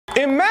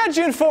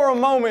Imagine for a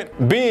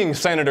moment being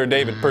Senator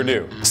David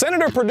Perdue.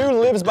 Senator Perdue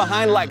lives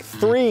behind like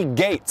 3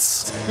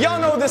 gates. Y'all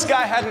know this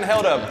guy hadn't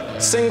held a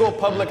single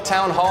public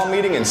town hall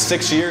meeting in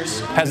 6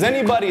 years. Has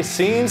anybody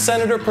seen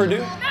Senator Perdue?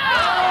 No!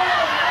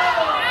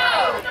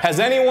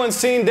 Has anyone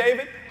seen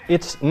David?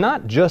 It's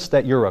not just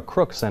that you're a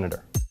crook,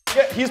 Senator.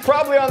 Yeah, he's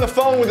probably on the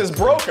phone with his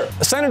broker.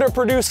 Senator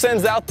Perdue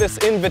sends out this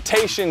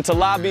invitation to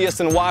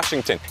lobbyists in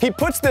Washington. He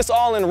puts this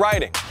all in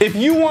writing. If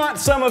you want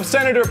some of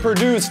Senator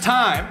Perdue's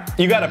time,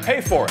 you gotta pay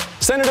for it.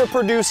 Senator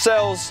Perdue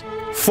sells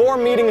 4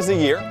 meetings a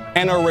year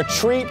and a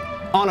retreat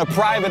on a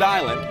private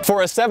island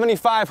for a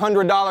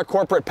 $7,500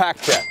 corporate PAC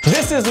check.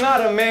 This is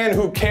not a man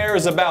who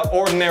cares about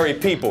ordinary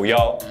people,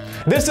 y'all.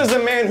 This is a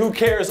man who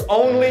cares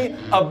only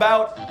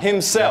about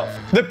himself.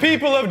 The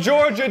people of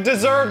Georgia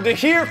deserve to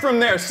hear from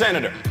their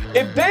senator.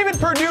 If David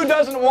Perdue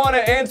doesn't want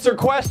to answer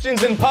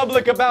questions in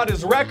public about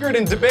his record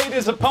and debate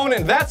his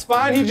opponent, that's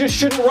fine. He just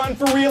shouldn't run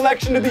for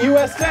re-election to the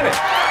U.S. Senate.